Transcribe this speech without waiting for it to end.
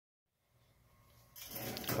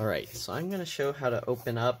Alright, so I'm going to show how to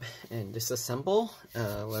open up and disassemble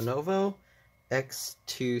Lenovo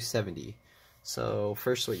X270. So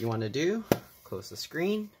first what you want to do, close the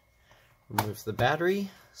screen, remove the battery.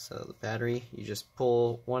 So the battery, you just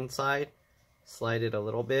pull one side, slide it a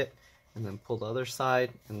little bit, and then pull the other side,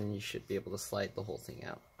 and then you should be able to slide the whole thing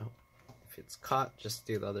out. Oh, if it's caught, just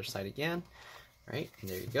do the other side again. Right, and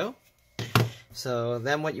there you go. So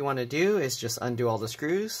then what you want to do is just undo all the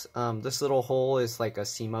screws. This little hole is like a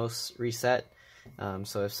CMOS reset.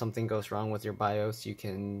 So if something goes wrong with your BIOS, you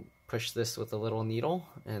can push this with a little needle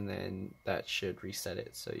and then that should reset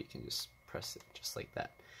it. So you can just press it just like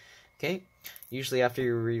that. Okay, usually after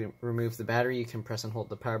you remove the battery, you can press and hold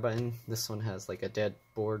the power button. This one has like a dead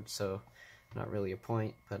board, so not really a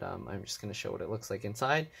point, but I'm just going to show what it looks like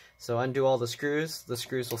inside. So undo all the screws. The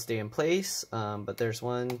screws will stay in place, but there's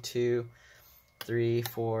 1, 2, 3,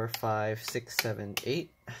 4, 5, 6, 7, 8.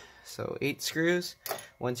 So 8 screws.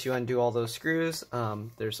 Once you undo all those screws,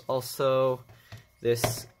 there's also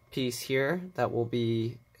this piece here that will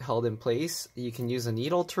be held in place. You can use a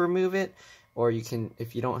needle to remove it, or you can,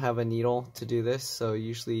 if you don't have a needle to do this, so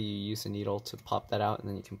usually you use a needle to pop that out and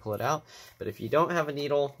then you can pull it out. But if you don't have a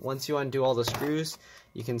needle, once you undo all the screws,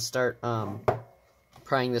 you can start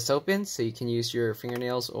prying this open. So you can use your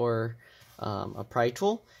fingernails or a pry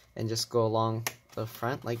tool and just go along the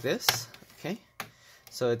front like this. Okay,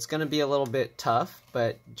 so it's going to be a little bit tough,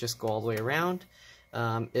 but just go all the way around.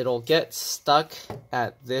 It'll get stuck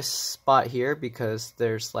at this spot here because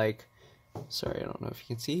there's like, sorry, I don't know if you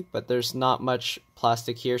can see, but there's not much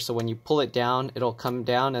plastic here, so when you pull it down, it'll come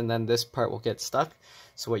down and then this part will get stuck.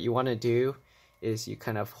 So what you want to do is you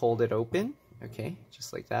kind of hold it open, okay,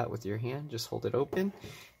 just like that with your hand, just hold it open.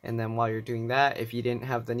 And then while you're doing that, if you didn't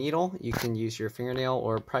have the needle, you can use your fingernail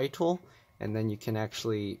or a pry tool, and then you can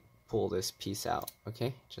actually pull this piece out,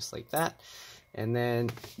 okay, just like that. And then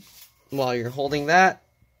while you're holding that,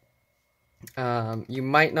 you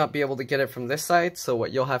might not be able to get it from this side, so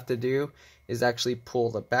what you'll have to do is actually pull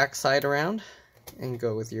the back side around and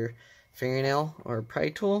go with your fingernail or pry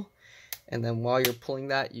tool. And then while you're pulling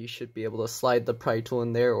that, you should be able to slide the pry tool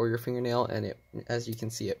in there or your fingernail, and it, as you can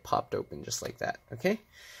see, it popped open just like that. Okay,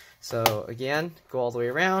 so again, go all the way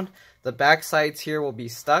around. The back sides here will be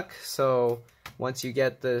stuck, so once you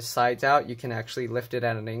get the sides out, you can actually lift it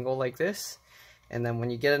at an angle like this. And then when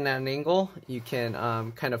you get it at an angle, you can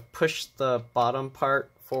kind of push the bottom part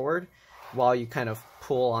forward while you kind of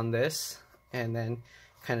pull on this, and then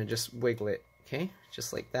kind of just wiggle it, okay,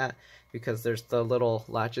 just like that, because there's the little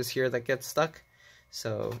latches here that get stuck.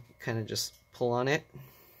 So kind of just pull on it.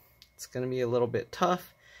 It's going to be a little bit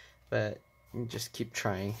tough, but you just keep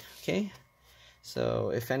trying, okay?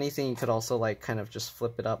 So if anything, you could also like kind of just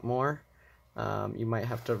flip it up more. You might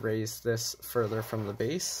have to raise this further from the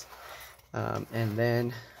base. And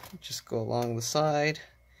then just go along the side,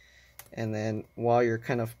 and then while you're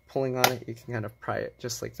kind of pulling on it, you can kind of pry it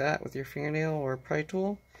just like that with your fingernail or pry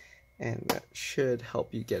tool, and that should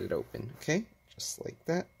help you get it open, okay, just like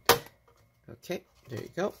that. Okay, there you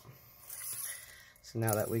go. So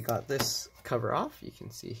now that we got this cover off, you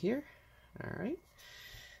can see here. Alright,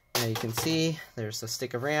 now you can see there's a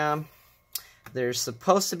stick of RAM. There's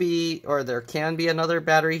supposed to be, or there can be, another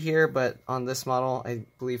battery here, but on this model, I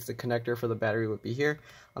believe the connector for the battery would be here.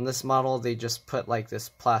 On this model, they just put like this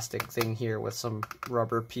plastic thing here with some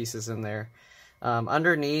rubber pieces in there.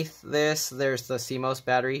 Underneath this, there's the CMOS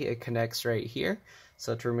battery. It connects right here.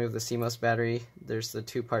 So to remove the CMOS battery, there's the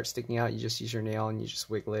two parts sticking out. You just use your nail and you just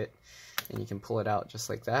wiggle it, and you can pull it out just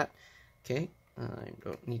like that. Okay, I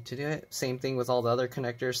don't need to do it. Same thing with all the other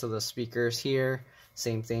connectors. So the speakers here,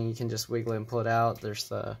 same thing, you can just wiggle it and pull it out. There's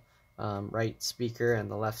the right speaker and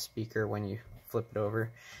the left speaker when you flip it over.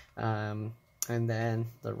 And then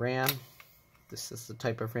the RAM, this is the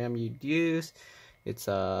type of RAM you'd use. It's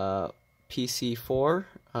a PC4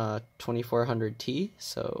 2400T,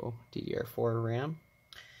 so DDR4 RAM.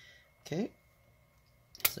 Okay,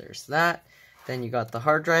 so there's that. Then you got the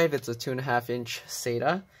hard drive. It's a 2.5-inch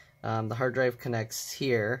SATA. The hard drive connects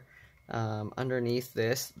here. Underneath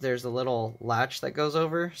this, there's a little latch that goes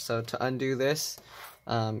over. So to undo this,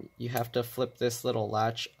 you have to flip this little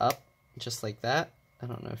latch up just like that. I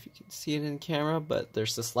don't know if you can see it in camera, but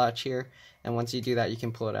there's this latch here, and once you do that, you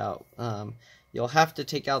can pull it out. You'll have to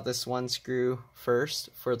take out this one screw first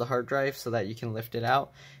for the hard drive so that you can lift it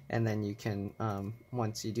out, and then you can,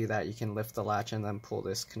 once you do that, you can lift the latch and then pull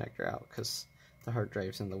this connector out because the hard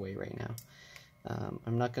drive's in the way right now.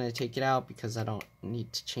 I'm not going to take it out because I don't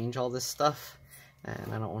need to change all this stuff,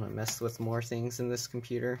 and I don't want to mess with more things in this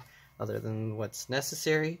computer other than what's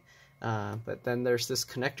necessary. But then there's this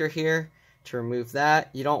connector here, to remove that.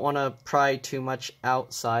 You don't want to pry too much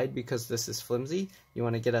outside because this is flimsy. You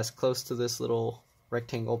want to get as close to this little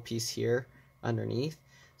rectangle piece here underneath.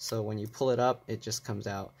 So when you pull it up, it just comes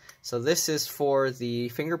out. So this is for the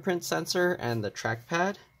fingerprint sensor and the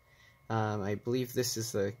trackpad. I believe this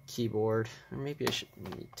is the keyboard. Or maybe I should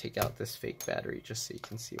take out this fake battery just so you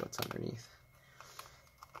can see what's underneath.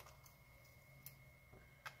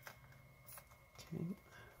 Okay.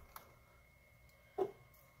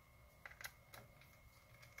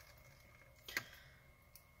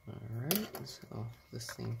 Alright, so this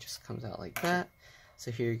thing just comes out like that. So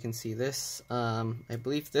here you can see this. I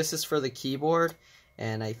believe this is for the keyboard,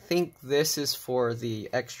 and I think this is for the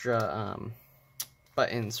extra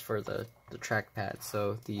buttons for the trackpad.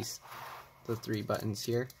 So the 3 buttons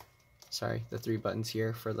here. Sorry, the 3 buttons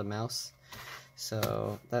here for the mouse.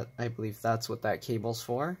 So that, I believe that's what that cable's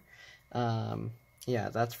for. Yeah,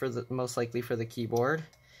 that's for the most likely for the keyboard.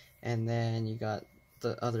 And then you got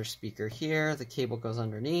the other speaker here. The cable goes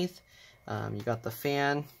underneath. You got the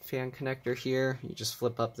fan connector here. You just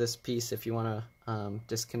flip up this piece if you want to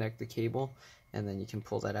disconnect the cable, and then you can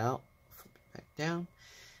pull that out, flip it back down.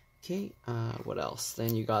 Okay, what else?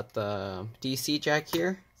 Then you got the DC jack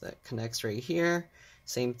here that connects right here.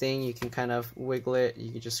 Same thing, you can kind of wiggle it.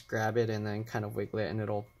 You can just grab it and then kind of wiggle it and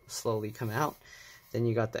it'll slowly come out. Then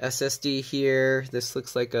you got the SSD here. This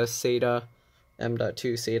looks like a SATA,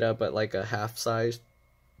 M.2 SATA, but like a half size.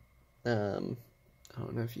 I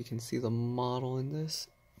don't know if you can see the model in this,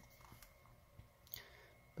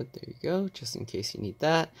 but there you go, just in case you need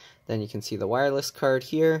that. Then you can see the wireless card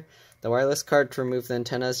here. The wireless card, to remove the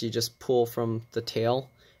antennas, you just pull from the tail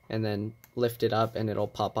and then lift it up and it'll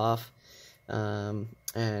pop off.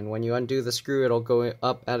 And when you undo the screw, it'll go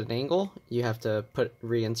up at an angle. You have to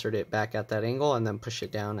reinsert it back at that angle and then push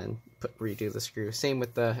it down and redo the screw. Same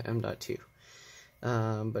with the M.2.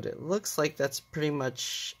 But it looks like that's pretty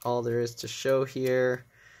much all there is to show here.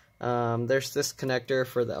 There's this connector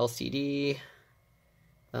for the LCD.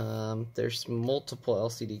 There's multiple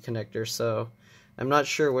LCD connectors, so I'm not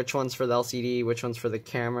sure which one's for the LCD, which one's for the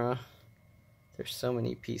camera. There's so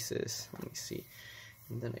many pieces. Let me see.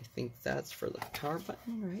 And then I think that's for the power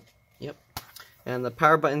button, right? Yep. And the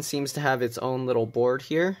power button seems to have its own little board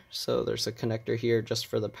here. So there's a connector here just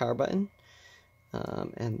for the power button.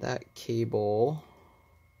 And that cable...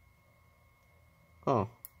 Oh,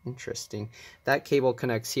 interesting. That cable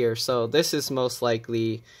connects here. So this is most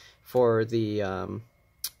likely for the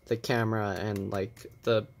camera and like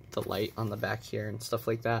the light on the back here and stuff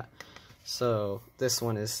like that. So this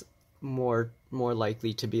one is more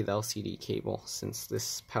likely to be the LCD cable, since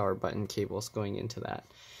this power button cable is going into that.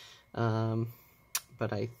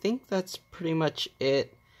 But I think that's pretty much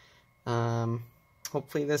it.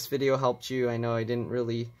 Hopefully this video helped you. I know I didn't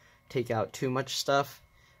really take out too much stuff,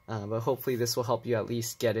 but hopefully this will help you at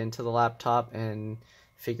least get into the laptop and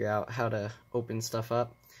figure out how to open stuff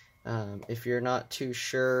up. If you're not too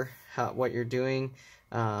sure what you're doing,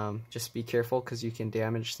 just be careful because you can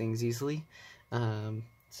damage things easily.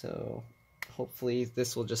 So hopefully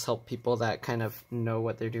this will just help people that kind of know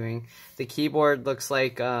what they're doing. The keyboard looks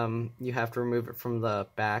like you have to remove it from the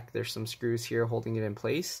back. There's some screws here holding it in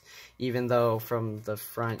place, even though from the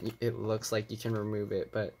front it looks like you can remove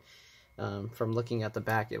it, but from looking at the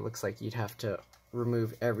back it looks like you'd have to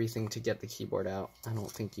remove everything to get the keyboard out. I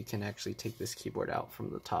don't think you can actually take this keyboard out from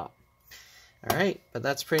the top. Alright, but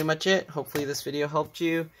that's pretty much it. Hopefully this video helped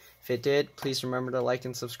you. If it did, please remember to like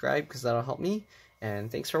and subscribe because that'll help me.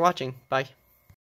 And thanks for watching. Bye.